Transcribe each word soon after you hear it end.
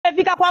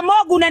umefika kwa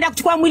mogu unaenda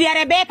kuchukua mwili ya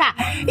Rebeka.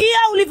 Hiyo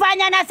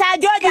ulifanya na Sir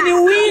George ni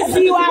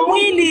uwizi wa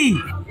mwili.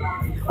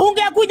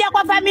 Ungekuja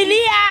kwa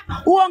familia,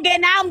 uonge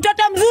nao,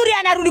 mtoto mzuri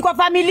anarudi kwa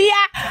familia,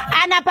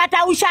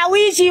 anapata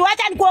ushawishi.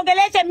 Wacha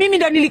nikuongeleshe, mimi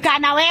ndo nilikaa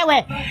na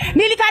wewe.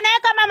 Nilikaa nawe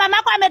kama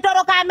mamako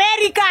ametoroka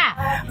Amerika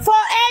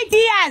for 8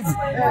 years.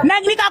 Na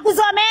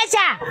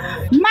nikakusomesha.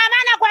 Mama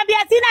nakwambia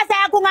sina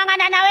saa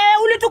kungangana na wewe,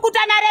 ulitukuta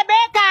na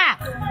Rebeka.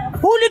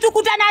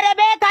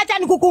 Acha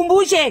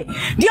nikukumbushe.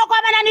 Ndio kwa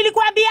maana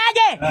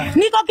nilikuambiaje?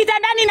 Niko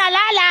kitandani na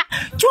lala,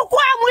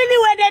 chukua mwili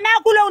uende nao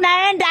kule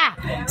unaenda.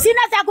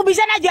 Sina saa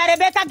kubishana juu ya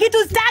Rebeka, kitu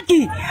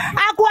staki.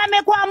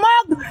 Amekuwa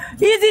mog,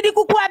 izidi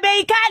kukua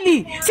bei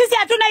kali. Sisi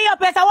hatuna hiyo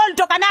pesa, wewe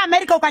ulitoka na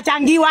Amerika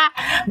ukachangiwa.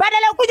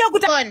 Badala ukuje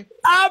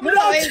I'm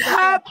not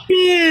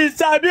happy,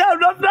 Sabi, I'm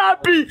not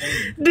happy.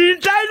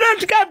 Did I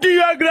not come to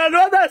your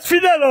grandmother's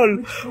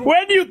funeral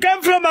when you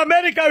came from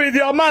America with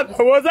your mother?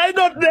 Was I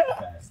not there?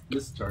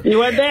 You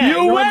were there.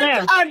 You were went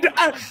there. And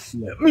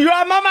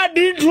your mama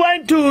didn't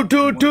want to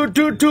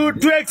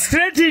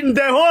excrete in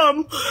the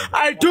home.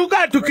 I took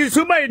her to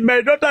Kisuma in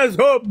my daughter's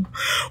home.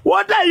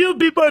 What are you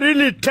people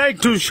really trying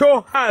to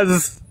show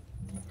us?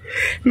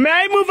 May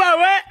I move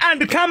away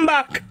and come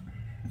back?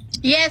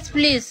 Yes,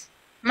 please.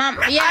 Mom,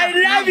 yeah.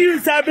 I love you,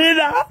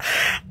 Sabina.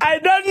 I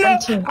don't know.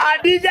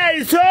 Adija,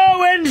 I saw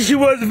when she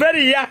was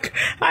very young.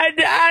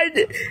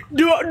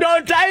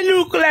 Don't I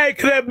look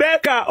like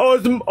Rebecca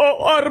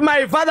or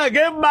my father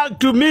came back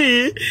to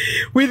me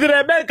with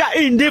Rebecca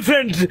in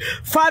different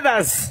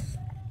fathers?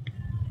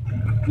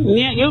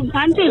 Yeah, you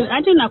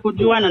auntie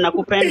nakujuana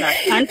nakupenda.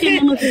 Auntie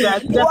mimi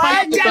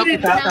wacha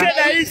nitoke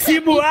na hii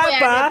simu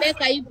hapa.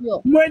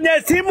 Mwenye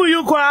simu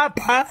yuko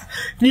hapa.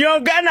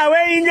 Niongana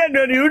we nje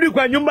ndio nirudi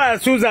kwa nyumba ya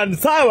Susan,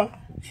 sawa?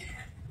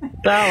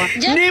 Sawa.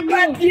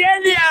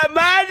 Nipatieni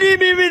amani,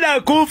 mimi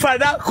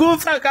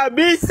nakufa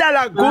kabisa,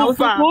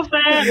 nakufa.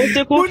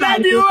 Usikufe.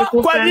 Unajua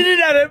kwa nini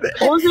na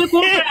Rebecca?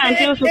 Usikufe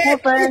auntie,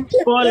 usikufe.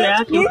 Pole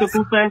yake,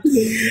 usikufe.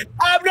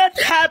 I'm not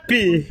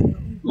happy.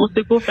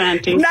 Usikufe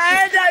auntie.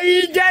 Naenda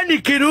nje,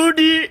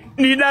 nikirudi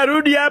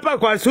ninarudi hapa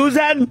kwa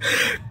Susan.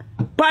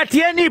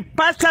 Patieni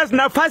pastors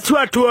nafasi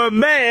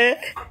watuombee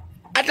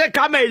hata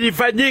kama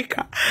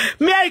ilifanyika.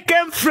 Me, I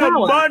came from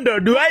Bondo.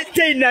 Do I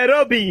stay in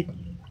Nairobi?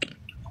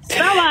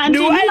 Sawa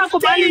auntie, mimi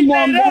nakubali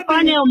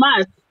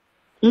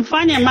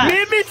mfanye mass.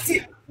 Mimi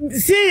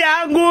si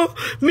yangu.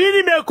 Mimi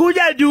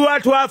nimekuja juu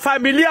watu wa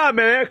familia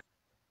wameweka.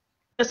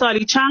 Sasa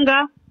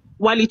walichanga,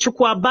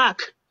 walichukua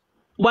back.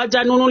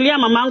 Wajanunulia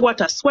mamangu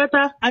hata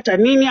sweater, hata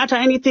nini, hata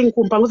anything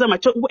kumpanguza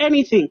macho,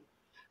 anything.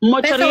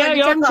 Motoria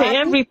yote,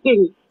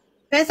 everything.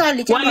 Pesa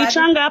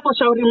walichanga hapo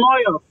Shauri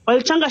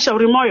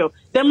Moyo.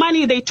 The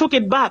money, they took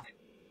it back.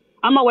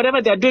 Ama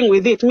whatever they're doing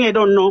with it, me, I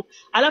don't know.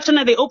 After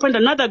that, they opened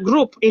another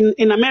group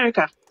in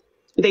America.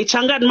 They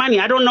changed money.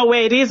 I don't know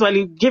where it is,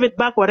 will give it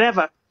back,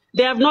 whatever.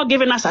 They have not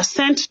given us a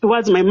cent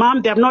towards my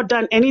mom. They have not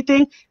done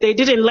anything. They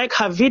didn't like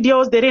her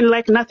videos. They didn't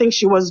like nothing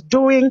she was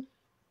doing.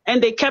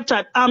 And they kept her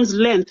at arm's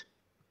length.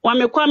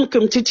 Wamekuwa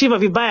mkimtitiwa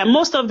vibaya.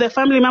 Most of the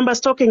family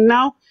members talking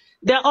now,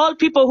 they're all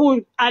people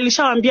who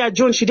alishawambia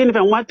June she didn't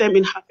even want them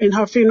in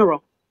her funeral.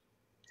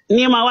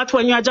 Nima watu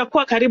wenye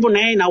hajakuwa karibu na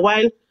yeye in a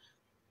while.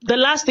 The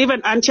last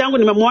even auntie yangu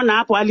nimemuona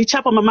hapo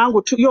alichapa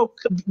mamangu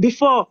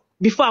before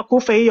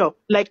akufe hiyo,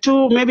 like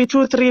maybe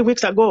 2-3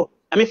 weeks ago.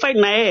 Amefight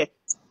na yeye.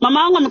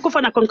 Mamangu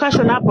amekufa na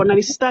concussion hapo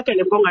na sister yake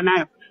aligonga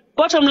nayo.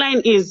 Bottom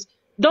line is,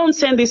 don't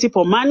send these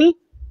people money.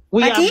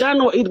 We have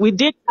done we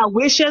did her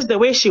wishes the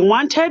way she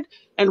wanted,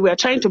 and we are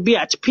trying to be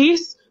at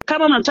peace.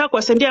 Kama mnataka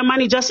kuwasendia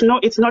money, just know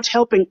it's not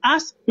helping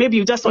us. Maybe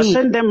you just want to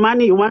send them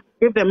money, you want to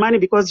give them money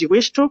because you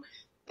wish to.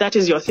 That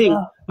is your thing.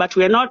 But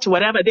we are not,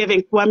 whatever they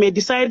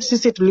decide,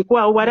 sisi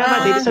tulikuwa, whatever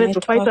they decided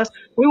to fight us.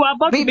 We were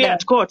about to be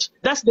at court.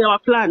 That's their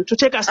plan, to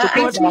take us to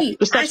court,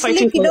 to start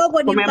fighting for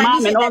my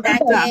mom and all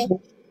that stuff.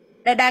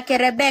 Dadake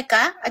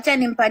Rebecca, acha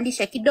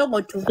nimpandishe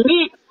kidogo tu.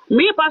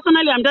 Me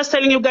personally, I'm just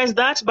telling you guys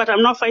that, but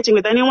I'm not fighting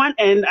with anyone.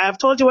 And I've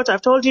told you what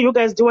I've told you. You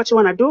guys do what you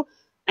want to do.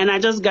 And I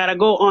just gotta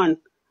go on.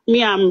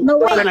 Me, I'm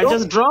gonna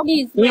just drop.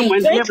 I'm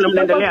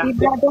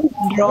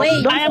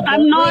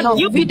not.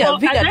 You people, at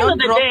the end of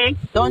the day,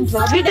 don't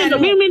drop.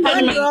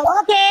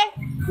 Okay.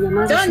 I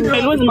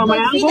lose mama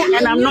yangu,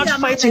 and I'm not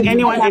fighting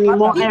anyone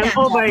anymore. I am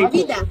over it.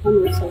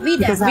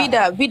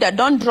 Vida,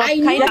 don't drop.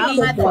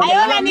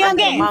 Ayola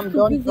nionge. Mom,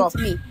 don't drop.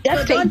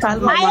 Just take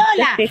calm.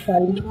 Ayola.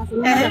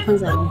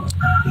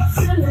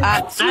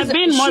 I've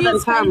been more than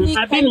calm.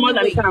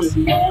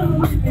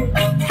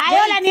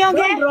 Ayola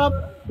nionge.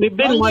 We've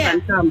been more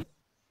than calm.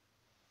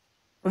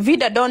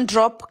 Vida, don't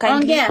drop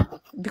kindly,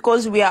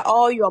 because we are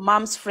all your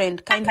mom's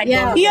friend. Kindly.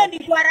 Hiyo ni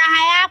kwa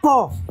raha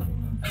yako.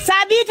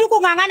 Sabitu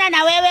kungangana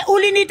na wewe,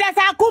 ulinita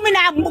saa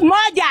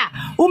 11,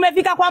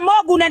 umefika kwa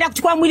mogu unaenda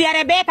kuchukua mwili ya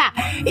Rebecca.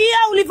 Hiyo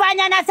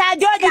ulifanya na Sir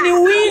George ni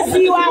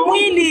uwizi wa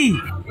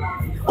mwili.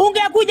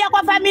 Ungekuja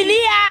kwa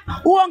familia,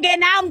 uonge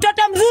nao,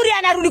 mtoto mzuri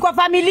anarudi kwa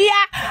familia,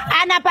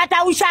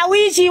 anapata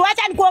ushawishi.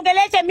 Wacha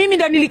nikuongeleshe, mimi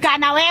ndo nilikaa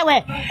na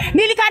wewe.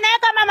 Nilikaa na wewe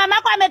kama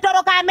mamako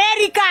ametoroka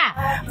Amerika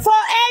for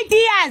 8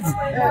 years.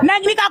 Na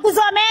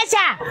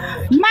nikakusomesha.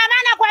 Mama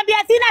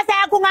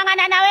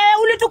kung'ang'ana na wewe,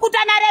 ulitukuta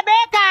na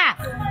Rebeka.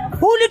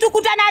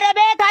 Ulitukuta na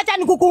Rebeka, acha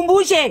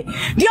nikukumbushe.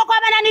 Ndio kwa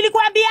maana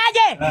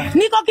nilikuambiaje?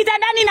 Niko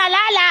kitandani na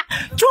lala,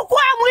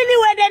 chukua mwili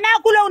uende nao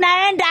kule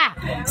unaenda.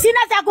 Sina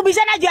cha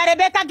kubishana juu ya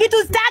Rebeka, kitu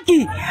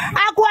staki.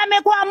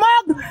 Amekuwa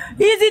mog,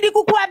 izidi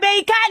kukua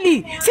bei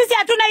kali. Sisi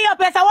hatuna hiyo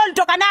pesa, wewe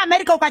ulitoka na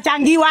Amerika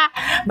ukachangiwa.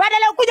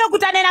 Badala ukuje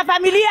ukutane na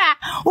familia,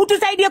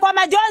 utusaidie kwa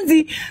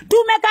majonzi.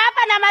 Tumekaa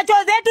hapa na macho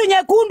zetu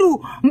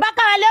nyekundu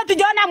mpaka leo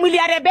tujaona mwili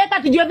ya Rebeka,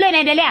 tujue vile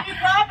inaendelea.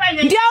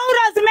 Ndio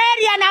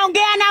Rosemary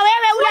anaongea na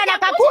wewe, ule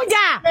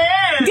anakakuja.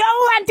 Ndio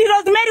Auntie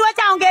Rosemary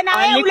wacha aongee na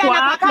wewe, ule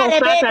anakaka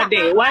Rebeka.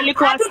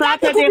 Walikuwa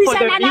Saturday for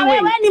the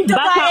viewing.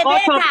 Baka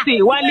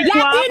autopsy.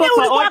 Walikuwa hapo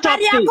kwa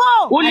autopsy.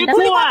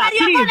 Ulikuwa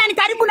na ni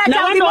karibu na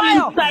shauri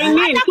moyo.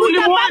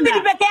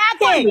 Tulimuona peke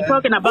yake.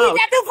 Ita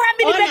tu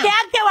family peke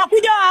yake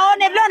wakuja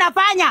waone vile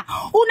unafanya.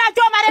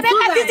 Unachoma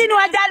Rebeka, sisi ni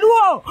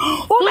Wajaluo.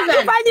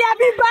 Umetufanyia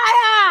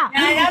vibaya.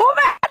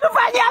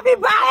 Umetufanyia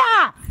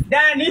vibaya.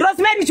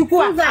 Rosemary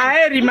chukua.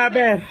 Aheri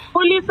maber.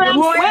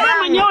 Ulisema wewe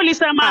mwenyewe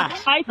ulisema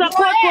I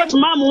support what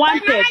mom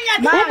wanted.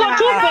 Uko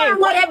tupe.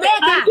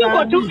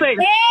 Uko tupe.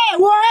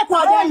 Wewe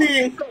kwa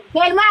gani?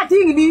 Kelma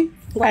tingi.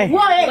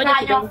 Wewe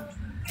kaja.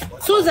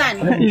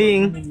 Susan.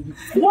 Ling.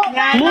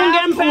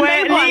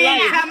 Mungempenda kwa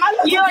live.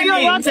 Hiyo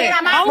yote.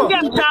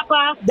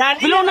 Haungemchapa.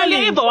 Vile unalia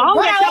hivyo,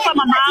 haungechapa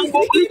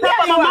mamangu.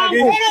 Ulichapa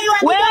mamangu.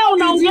 Wewe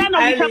unaongea na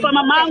ulichapa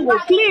mamangu.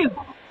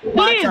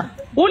 Please.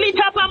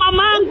 Ulichapa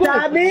mamangu.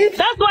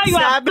 That's why you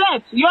are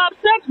upset. You are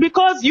upset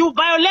because you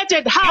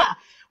violated her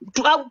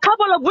a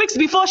couple of weeks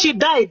before she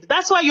died.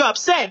 That's why you're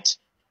upset.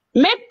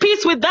 Make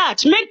peace with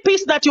that. Make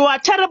peace that you are a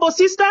terrible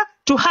sister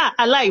to her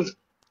alive.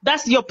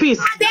 That's your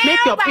peace.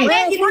 Make your peace.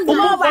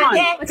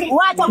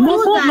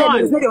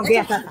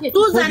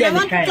 Susan, I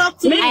want to talk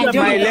to you.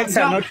 My legs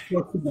are not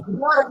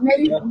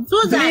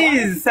Susan.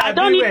 Please, I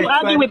don't need to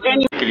argue with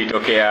any.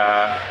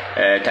 Kilitokea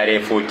tarehe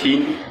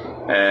 14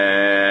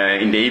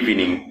 in the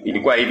evening.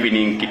 Ilikuwa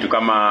evening kitu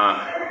kama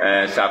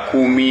saa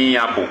 10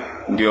 hapo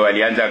ndio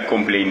alianza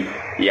complain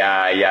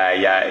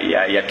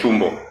ya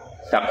tumbo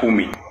saa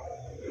 10.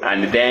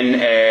 And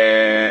then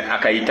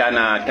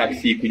akaitana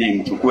taxi kuja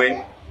imchukue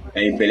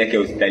impeleke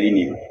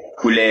hospitalini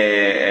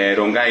kule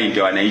Rongai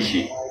ndio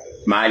anaishi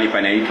mahali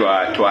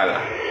panaitwa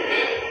Twala.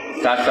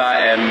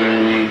 Sasa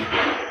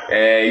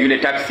yule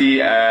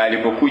taxi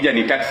alipokuja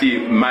ni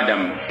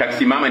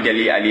taxi mama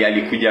ndiye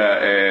alikuja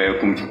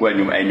kumchukua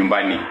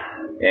nyumbani.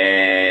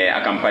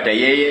 Akampata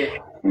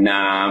yeye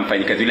na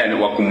mfanyikazi yule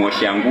wa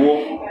kumwoshia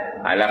nguo,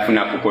 alafu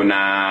na kuko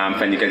na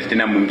mfanyikazi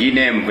tena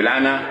mwingine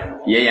mvulana,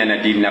 yeye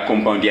anadeal na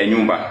compound ya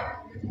nyumba.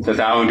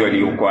 Sasa hao ndio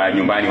walikuwa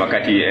nyumbani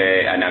wakati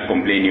ana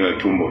complain hiyo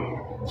tumbo.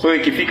 So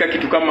ikifika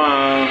kitu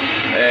kama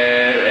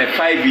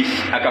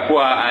 5ish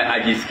akakuwa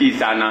ajisikii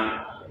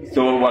sana.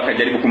 So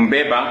wakajaribu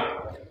kumbeba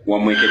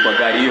wamweke kwa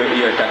gari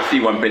hiyo taxi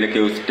wampeleke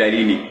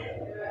hospitalini.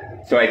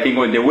 So I think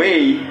on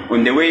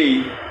the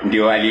way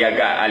ndio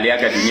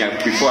aliaga dunia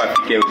before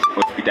afike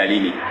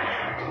hospitalini.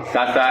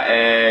 Sasa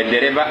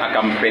dereva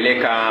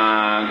akampeleka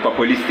kwa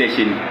police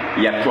station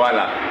ya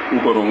Twala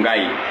huko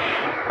Rongai.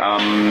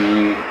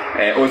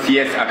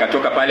 OCS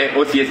akatoka pale.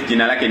 OCS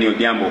jina lake ni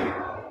Odhiambo.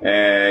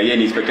 Yeye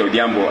ni Inspector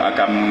Odhiambo.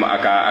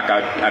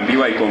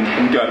 Akaambiwa iko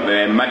mtu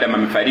madam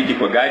amefariki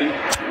kwa gari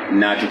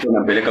na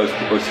tunampeleka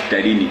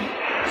hospitalini.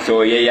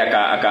 So yeye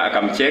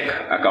akamcheck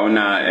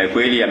akaona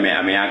kweli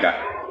ameaga.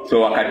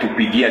 So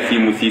akatupigia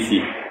simu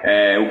sisi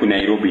huku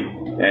Nairobi.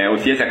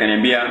 OCS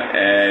akaniambia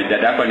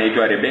dada yako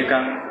anaitwa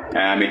Rebeka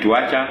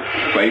ametuacha,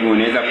 kwa hivyo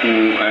unaweza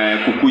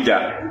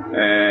kukuja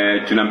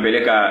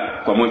tunampeleka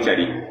kwa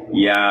mochari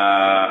ya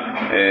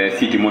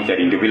city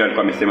mochari, ndio vile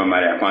alikuwa amesema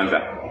mara ya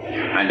kwanza.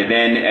 And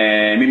then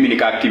mimi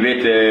nika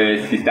activate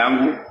sister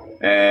yangu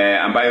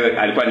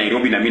ambayo alikuwa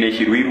Nairobi na mimi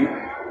naishi Ruiru.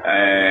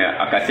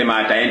 Akasema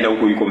ataenda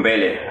huko yuko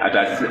mbele,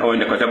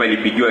 ataenda kwa sababu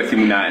alipigiwa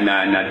simu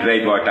na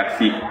driver wa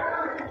taxi.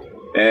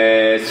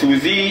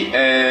 Suzi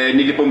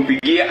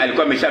nilipompigia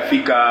alikuwa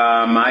ameshafika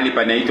mahali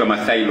panaitwa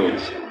Masai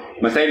Lodge.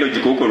 Masai Lodge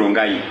huko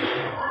Rongai.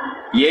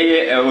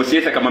 Yeye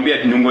OCS akamwambia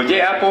tungoje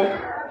hapo,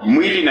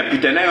 mwili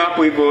napita nayo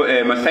hapo hivyo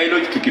Masai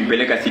Lodge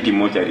tukimpeleka city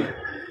mortuary.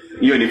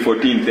 Hiyo ni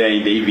 14th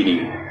in the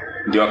evening.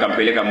 Ndio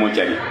akampeleka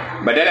mortuary.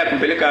 Badala ya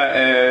kumpeleka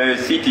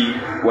city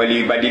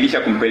walibadilisha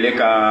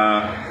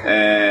kumpeleka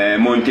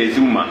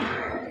Montezuma,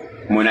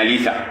 Mona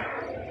Lisa.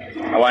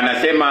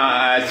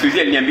 Wanasema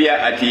Suzy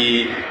aliniambia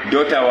ati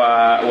daughter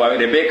wa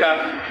Rebeka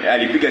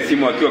alipiga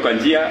simu akiwa kwa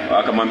njia,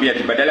 akamwambia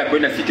ati badala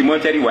kwenda city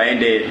mortuary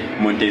waende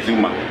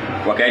Montezuma.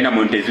 Wakaenda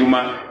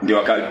Montezuma ndio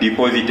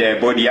wakadeposit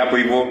body hapo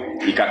hivyo,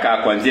 ikakaa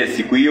kuanzia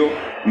siku hiyo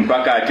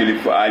mpaka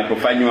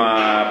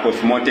alipofanywa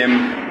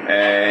postmortem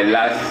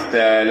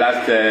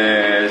last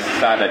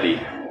Saturday.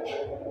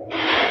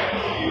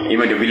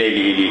 Hivyo ndio vile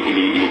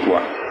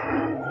ilikuwa.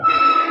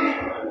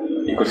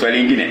 Iko swali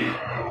lingine?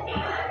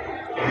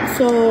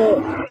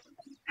 So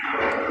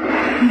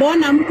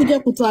mbona mkuja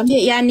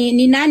kutuambia, yani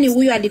ni nani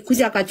huyo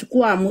alikuja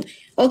akachukua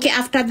okay,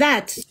 after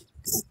that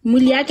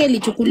mwili yake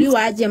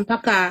ilichukuliwa aje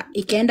mpaka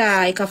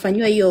ikaenda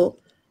ikafanywa hiyo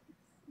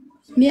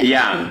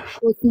Yeah.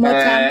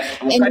 Postmortem.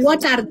 And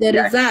what are the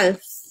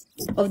results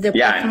of the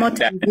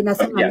postmortem?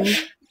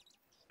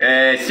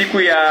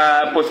 Siku ya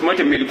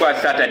postmortem ilikuwa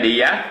Saturday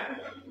ya.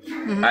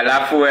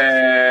 Alafu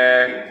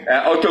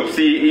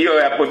autopsy hiyo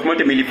ya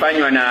postmortem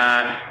ilifanywa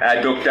na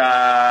Dr.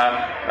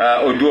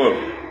 Odor.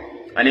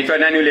 Anaitwa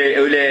nani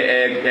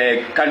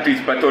ule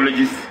country's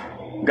pathologist,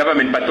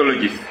 government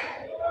pathologist.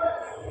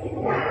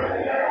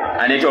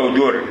 Anaitwa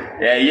Odor.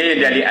 Yeye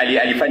ndiye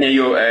alifanya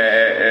hiyo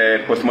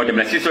postmortem,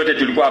 na sisi sote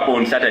tulikuwa hapo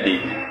on Saturday.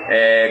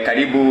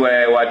 Karibu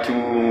watu,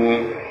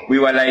 we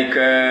were like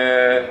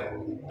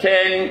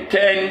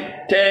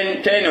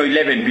 10 or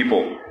 11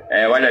 people.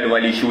 Wale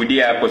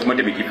walishuhudia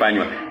postmortem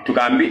ikifanywa.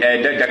 Tukaambia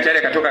daktari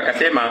akatoka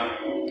akasema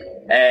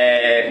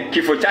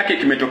kifo chake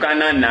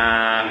kimetokana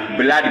na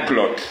blood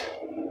clot.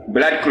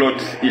 Blood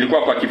clot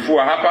ilikuwa kwa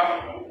kifua hapa.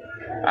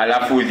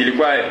 Alafu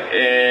zilikuwa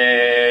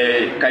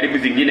karibu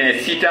zingine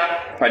 6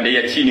 pande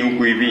ya chini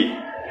huku hivi.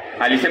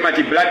 Alisema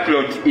ati blood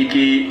clot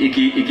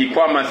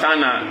ikikwama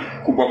sana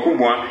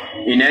kubwa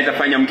inaweza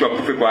fanya mtu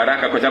akufe kwa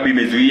haraka kwa sababu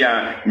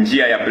imezuia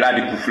njia ya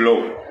blood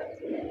kuflow.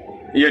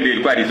 Hiyo ndio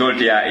ilikuwa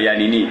result ya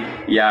nini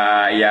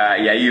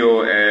ya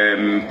hiyo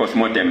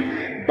postmortem.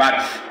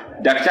 But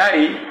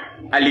daktari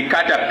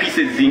alikata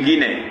pieces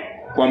zingine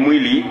kwa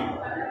mwili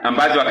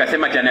ambazo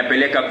akasema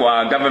anapeleka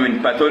kwa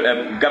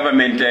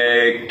government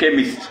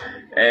chemist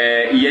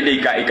iende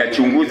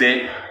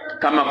ikachunguze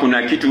kama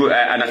kuna kitu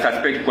ana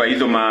suspect kwa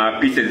hizo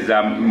pieces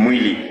za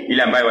mwili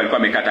ile ambayo walikuwa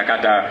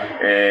wamekata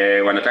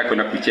wanataka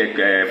kwenda kucheck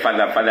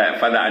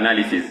further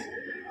analysis.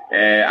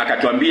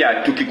 Akatuambia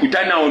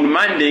tukikutana on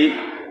Monday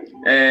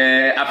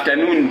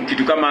afternoon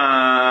kitu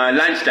kama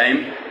lunchtime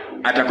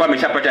atakuwa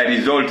ameshapata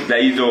results za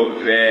hizo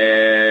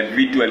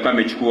vitu alikuwa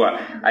amechukua.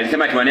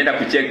 Alisema ati wanaenda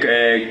kucheck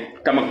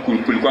kama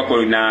kulikuwa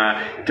kuna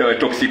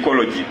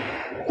toxicology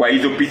kwa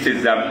hizo pieces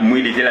za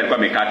mwili zile alikuwa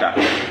amekata.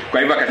 Kwa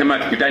hivyo akasema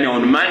tukutane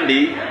on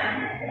Monday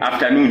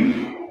afternoon.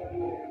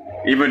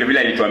 Hivyo ndivyo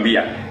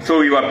alituambia. So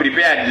we were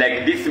prepared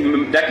like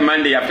that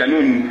Monday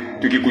afternoon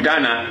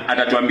tukikutana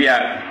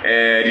atatuambia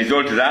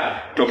results za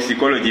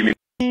toxicology.